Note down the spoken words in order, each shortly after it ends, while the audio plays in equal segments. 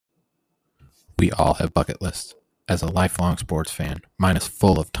We all have bucket lists. As a lifelong sports fan, mine is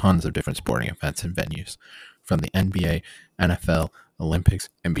full of tons of different sporting events and venues, from the NBA, NFL, Olympics,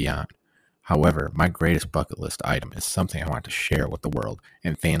 and beyond. However, my greatest bucket list item is something I want to share with the world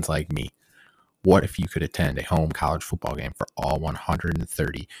and fans like me. What if you could attend a home college football game for all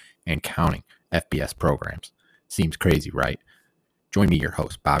 130 and counting FBS programs? Seems crazy, right? Join me, your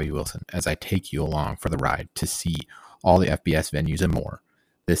host, Bobby Wilson, as I take you along for the ride to see all the FBS venues and more.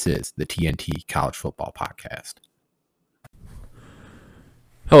 This is the TNT College Football Podcast.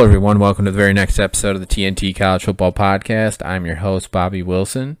 Hello, everyone. Welcome to the very next episode of the TNT College Football Podcast. I'm your host, Bobby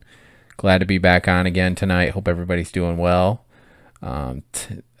Wilson. Glad to be back on again tonight. Hope everybody's doing well.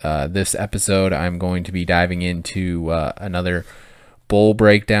 This episode, I'm going to be diving into another bowl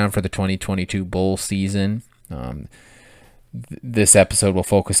breakdown for the 2022 bowl season. This episode will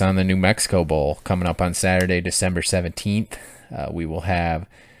focus on the New Mexico Bowl coming up on Saturday, December 17th. We will have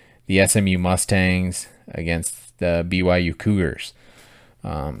the SMU Mustangs against the BYU Cougars.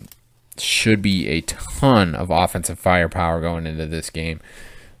 Should be a ton of offensive firepower going into this game.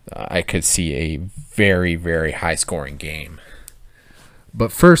 I could see a very, very high-scoring game.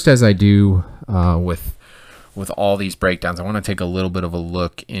 But first, as I do with all these breakdowns, I want to take a little bit of a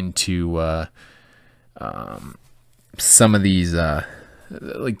look into some of these,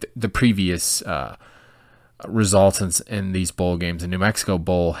 like the previous results in these bowl games. The New Mexico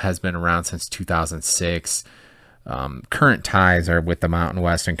Bowl has been around since 2006. Current ties are with the Mountain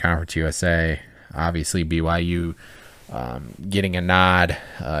West and Conference USA. Obviously, BYU getting a nod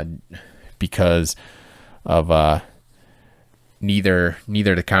because of neither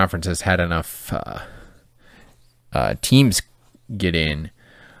the conferences had enough teams get in.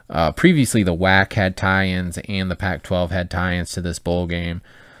 Previously, the WAC had tie-ins and the Pac-12 had tie-ins to this bowl game.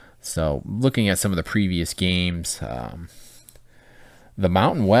 So, looking at some of the previous games, the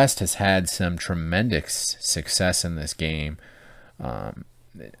Mountain West has had some tremendous success in this game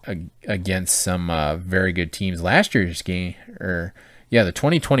against some very good teams. Last year's game, the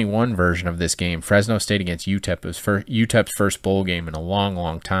 2021 version of this game, Fresno State against UTEP, it was UTEP's first bowl game in a long,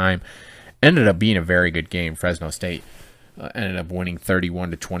 long time. Ended up being a very good game. Fresno State ended up winning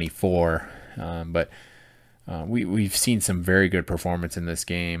 31-24, but we've seen some very good performance in this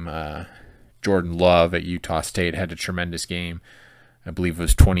game. Jordan Love at Utah State had a tremendous game. I believe it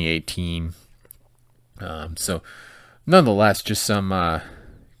was 2018. So, nonetheless, just some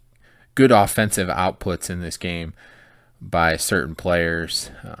good offensive outputs in this game by certain players.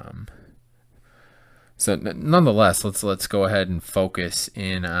 So, nonetheless, let's go ahead and focus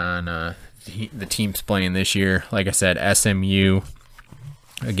in on the teams playing this year. Like I said, SMU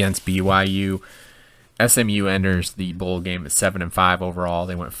against BYU. SMU enters the bowl game at 7-5 overall.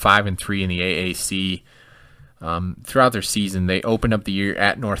 They went 5-3 in the AAC. Throughout their season, they opened up the year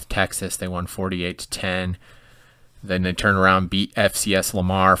at North Texas. They won 48-10. Then they turned around, beat FCS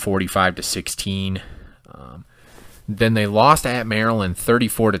Lamar 45-16. Then they lost at Maryland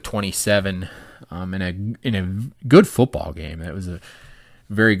 34-27 in a good football game. It was a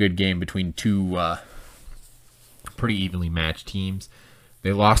very good game between two pretty evenly matched teams.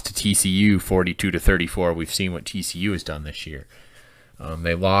 They lost to TCU 42-34. We've seen what TCU has done this year.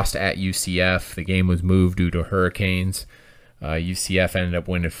 They lost at UCF. The game was moved due to hurricanes. UCF ended up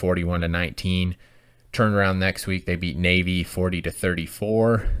winning 41-19. Turned around next week. They beat Navy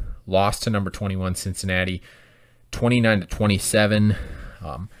 40-34. Lost to number 21 Cincinnati 29-27.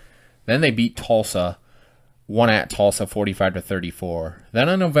 Then they beat Tulsa. Won at Tulsa 45-34. Then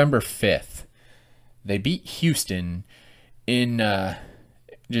on November 5th, they beat Houston in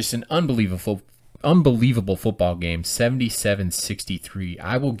just an unbelievable football game, 77-63.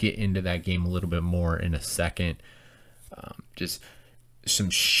 I will get into that game a little bit more in a second. Just some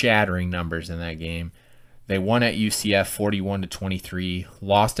shattering numbers in that game. They won at UCF 41-23,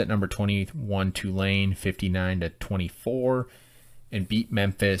 lost at number 21 Tulane 59-24, and beat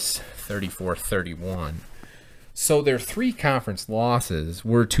Memphis 34-31. So their three conference losses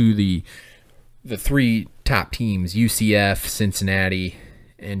were to the three top teams, UCF, Cincinnati,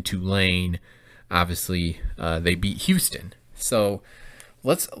 and Tulane. Obviously, they beat Houston. So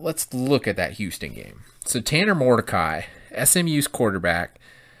let's look at that Houston game. So Tanner Mordecai, SMU's quarterback,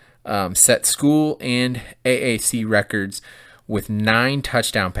 set school and AAC records with 9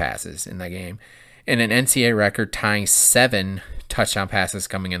 touchdown passes in that game, and an NCAA record tying 7 touchdown passes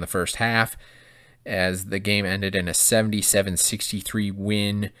coming in the first half, as the game ended in a 77-63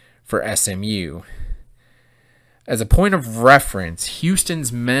 win for SMU. As a point of reference,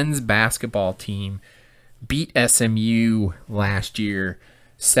 Houston's men's basketball team beat SMU last year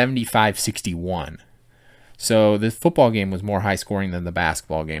 75-61. So the football game was more high scoring than the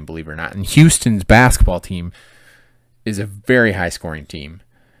basketball game, believe it or not. And Houston's basketball team is a very high scoring team.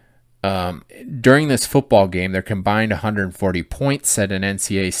 During this football game, their combined 140 points set an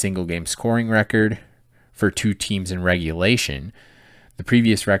NCAA single game scoring record for two teams in regulation. The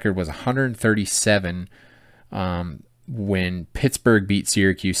previous record was 137 when Pittsburgh beat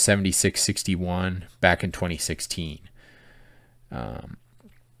Syracuse 76-61 back in 2016.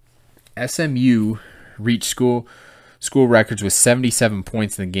 SMU reached school records with 77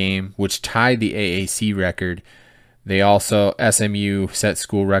 points in the game, which tied the AAC record. SMU set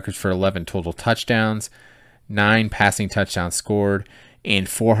school records for 11 total touchdowns, 9 passing touchdowns scored, and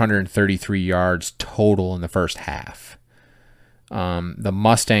 433 yards total in the first half. The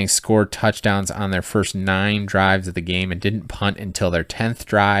Mustangs scored touchdowns on their first 9 drives of the game and didn't punt until their 10th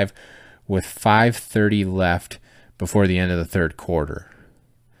drive with 5:30 left before the end of the third quarter.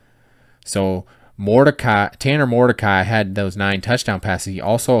 So Tanner Mordecai had those 9 touchdown passes. He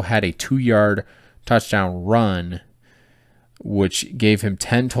also had a 2-yard touchdown run, which gave him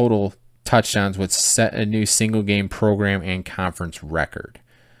 10 total touchdowns, which set a new single game program and conference record.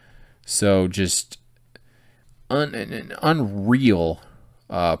 So just an unreal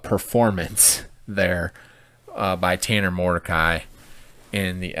performance there by Tanner Mordecai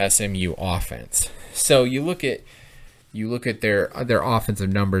in the SMU offense. So you look at their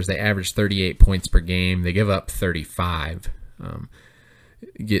offensive numbers. They average 38 points per game. They give up 35.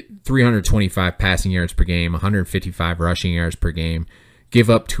 Get 325 passing yards per game, 155 rushing yards per game,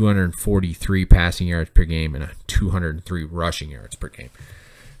 give up 243 passing yards per game, and 203 rushing yards per game.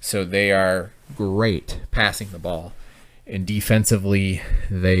 So they are great passing the ball. And defensively,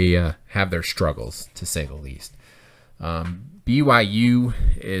 they have their struggles, to say the least. BYU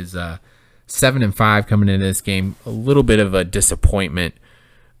is 7-5 coming into this game. A little bit of a disappointment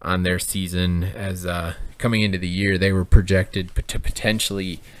on their season, as coming into the year they were projected to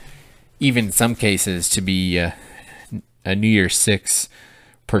potentially, even in some cases, to be a New Year's Six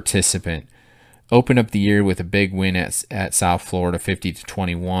participant. Opened up the year with a big win at South Florida,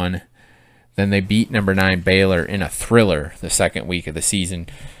 50-21. Then they beat number 9 Baylor in a thriller the second week of the season,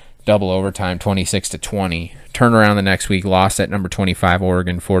 double overtime, 26-20. Turned around the next week, lost at number 25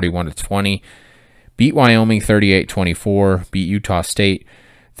 Oregon, 41-20. Beat Wyoming 38-24. Beat Utah State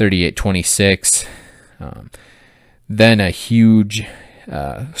 38-26. Then a huge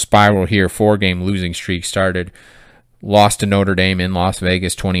spiral here. 4-game losing streak started. Lost to Notre Dame in Las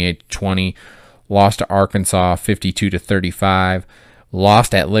Vegas 28-20. Lost to Arkansas 52-35.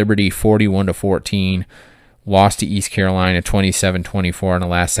 Lost at Liberty 41-14. Lost to East Carolina 27-24 on a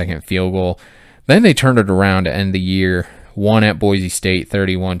last-second field goal. Then they turned it around to end the year. Won at Boise State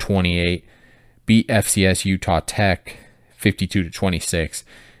 31-28. Beat FCS Utah Tech 52-26.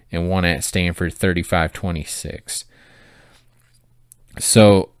 And won at Stanford 35-26.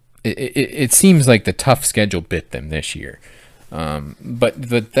 So it seems like the tough schedule bit them this year.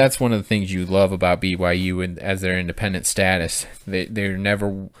 But that's one of the things you love about BYU, and as their independent status, they're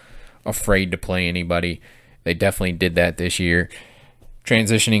never afraid to play anybody. They definitely did that this year.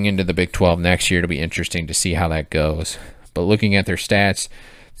 Transitioning into the Big 12 next year, it'll be interesting to see how that goes. But looking at their stats,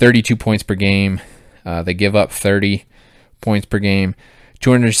 32 points per game. They give up 30 points per game.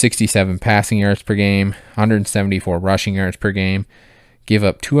 267 passing yards per game, 174 rushing yards per game, give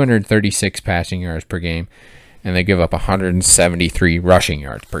up 236 passing yards per game, and they give up 173 rushing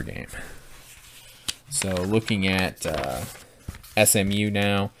yards per game. So looking at SMU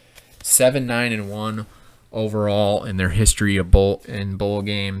now, 7-9-1 overall in their history of bowl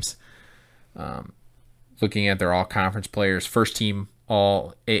games. Looking at their all-conference players, first team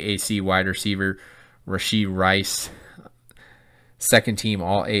all-AAC wide receiver Rashee Rice, second team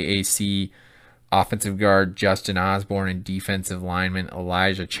all-AAC offensive guard Justin Osborne, and defensive lineman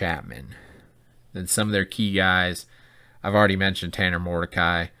Elijah Chapman. Then some of their key guys, I've already mentioned Tanner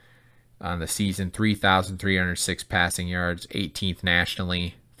Mordecai on the season, 3,306 passing yards, 18th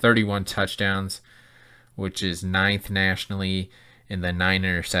nationally, 31 touchdowns, which is 9th nationally, and then 9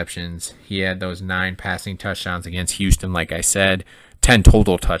 interceptions. He had those 9 passing touchdowns against Houston, like I said, 10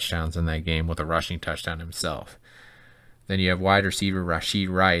 total touchdowns in that game with a rushing touchdown himself. Then you have wide receiver Rashee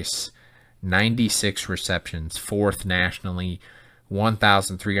Rice, 96 receptions, 4th nationally,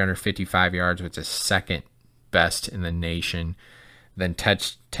 1,355 yards, which is second best in the nation. Then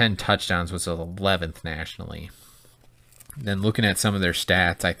 10 touchdowns, was 11th nationally. Then looking at some of their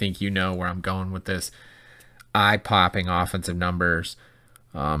stats, I think you know where I'm going with this. Eye-popping offensive numbers.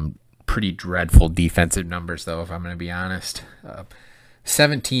 Pretty dreadful defensive numbers, though, if I'm going to be honest.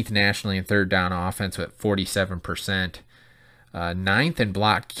 17th nationally in third down offense with 47%. 9th in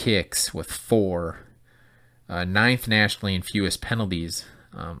block kicks with 4. Ninth nationally in fewest penalties,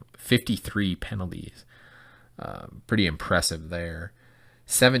 53 penalties. Pretty impressive there.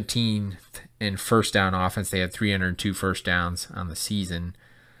 17th in first down offense. They had 302 first downs on the season.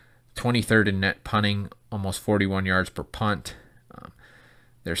 23rd in net punting, almost 41 yards per punt.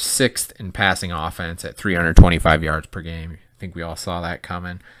 They're 6th in passing offense at 325 yards per game. I think we all saw that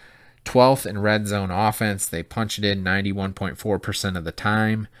coming. 12th in red zone offense. They punch it in 91.4% of the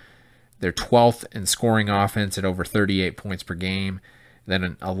time. They're 12th in scoring offense at over 38 points per game. Then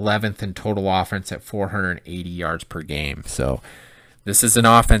an 11th in total offense at 480 yards per game. So this is an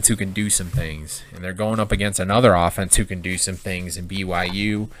offense who can do some things. And they're going up against another offense who can do some things in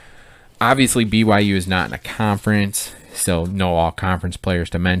BYU. Obviously, BYU is not in a conference, so no all-conference players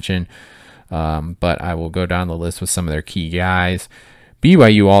to mention. But I will go down the list with some of their key guys.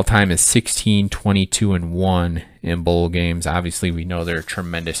 BYU all-time is 16, 22, and 1 in bowl games. Obviously, we know their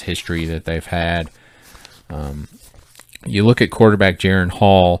tremendous history that they've had. You look at quarterback Jaren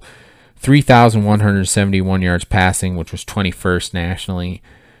Hall, 3,171 yards passing, which was 21st nationally.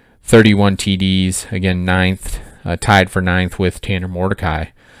 31 TDs, again, 9th, tied for 9th with Tanner Mordecai.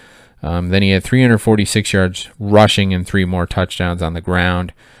 Then he had 346 yards rushing and 3 more touchdowns on the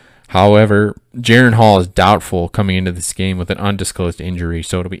ground. However, Jaren Hall is doubtful coming into this game with an undisclosed injury,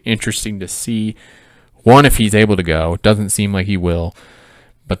 so it'll be interesting to see, one, if he's able to go. It doesn't seem like he will.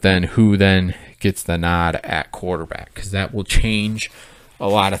 But then who then gets the nod at quarterback? Because that will change a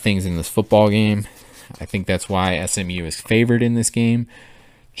lot of things in this football game. I think that's why SMU is favored in this game,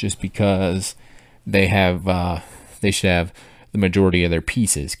 just because they should have the majority of their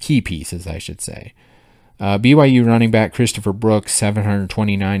pieces, key pieces, I should say. BYU running back Christopher Brooks,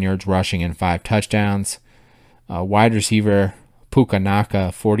 729 yards rushing and 5 touchdowns. Wide receiver Puka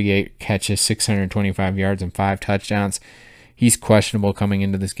Naka, 48 catches, 625 yards and 5 touchdowns. He's questionable coming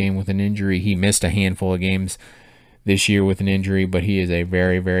into this game with an injury. He missed a handful of games this year with an injury, but he is a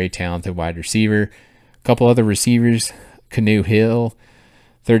very, very talented wide receiver. A couple other receivers, Canoe Hill,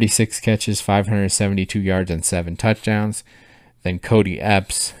 36 catches, 572 yards and 7 touchdowns. Then Cody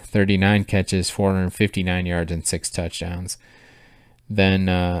Epps, 39 catches, 459 yards, and 6 touchdowns.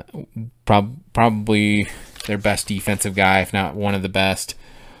 Then probably their best defensive guy, if not one of the best,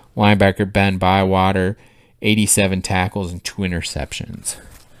 linebacker Ben Bywater, 87 tackles and 2 interceptions.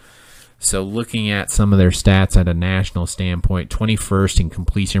 So looking at some of their stats at a national standpoint, 21st in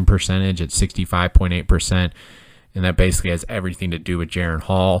completion percentage at 65.8%, and that basically has everything to do with Jaren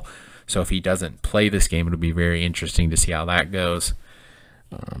Hall. So if he doesn't play this game, it'll be very interesting to see how that goes.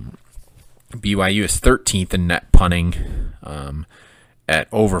 BYU is 13th in net punting at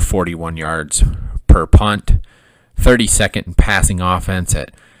over 41 yards per punt. 32nd in passing offense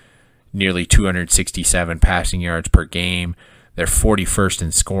at nearly 267 passing yards per game. They're 41st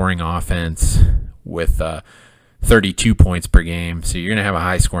in scoring offense with 32 points per game. So you're going to have a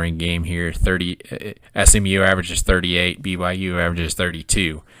high-scoring game here. SMU averages 38. BYU averages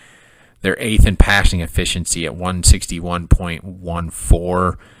 32. They're 8th in passing efficiency at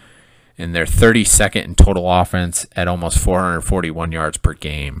 161.14, and they're 32nd in total offense at almost 441 yards per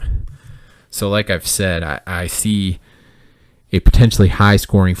game. So like I've said, I see a potentially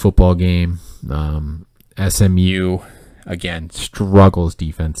high-scoring football game. SMU, again, struggles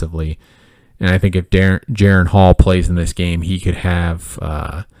defensively, and I think if Jaren Hall plays in this game, he could have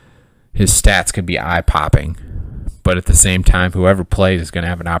his stats could be eye-popping. But at the same time, whoever plays is going to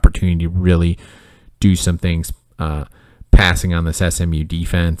have an opportunity to really do some things passing on this SMU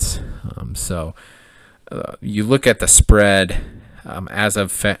defense. So you look at the spread. As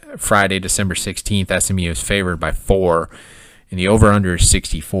of Friday, December 16th, SMU is favored by 4, and the over-under is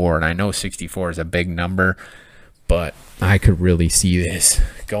 64. And I know 64 is a big number, but I could really see this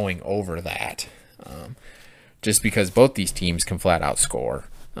going over that, just because both these teams can flat out score.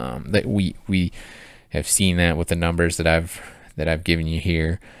 That we have seen that with the numbers that I've given you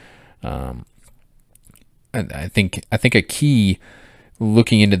here. I think a key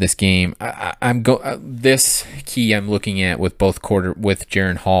looking into this game, I'm looking at with with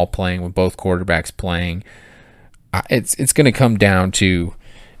Jaren Hall playing, with both quarterbacks playing. It's going to come down to,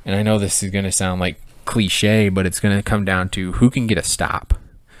 and I know this is going to sound like cliche, but it's going to come down to who can get a stop.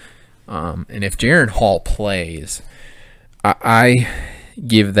 And if Jaren Hall plays, I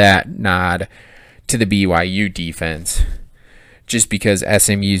give that nod to the BYU defense, just because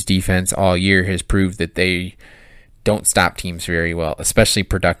SMU's defense all year has proved that they don't stop teams very well, especially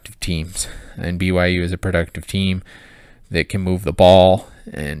productive teams. And BYU is a productive team that can move the ball,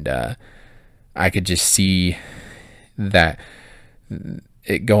 and I could just see that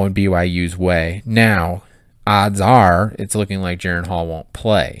it going BYU's way. Now, odds are it's looking like Jaren Hall won't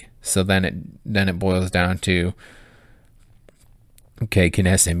play. So then it boils down to, okay,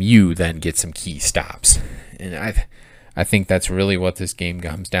 can SMU then get some key stops? And I think that's really what this game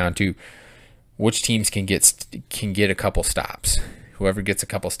comes down to. Which teams can get a couple stops? Whoever gets a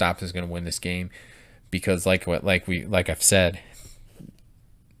couple stops is going to win this game, because like I've said,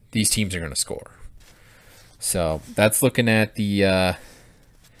 these teams are going to score. So that's looking at the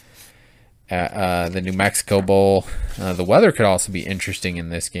New Mexico Bowl. The weather could also be interesting in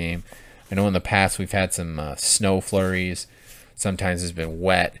this game. I know in the past we've had some snow flurries. Sometimes it's been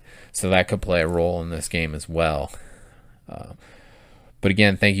wet, so that could play a role in this game as well. But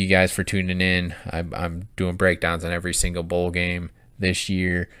again, thank you guys for tuning in. I'm doing breakdowns on every single bowl game this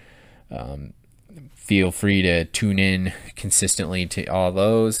year. Feel free to tune in consistently to all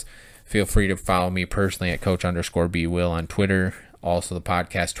those. Feel free to follow me personally at Coach_BWill on Twitter. Also the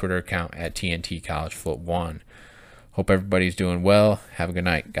podcast Twitter account at TNT College Foot 1. Hope everybody's doing well. Have a good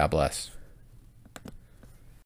night. God bless.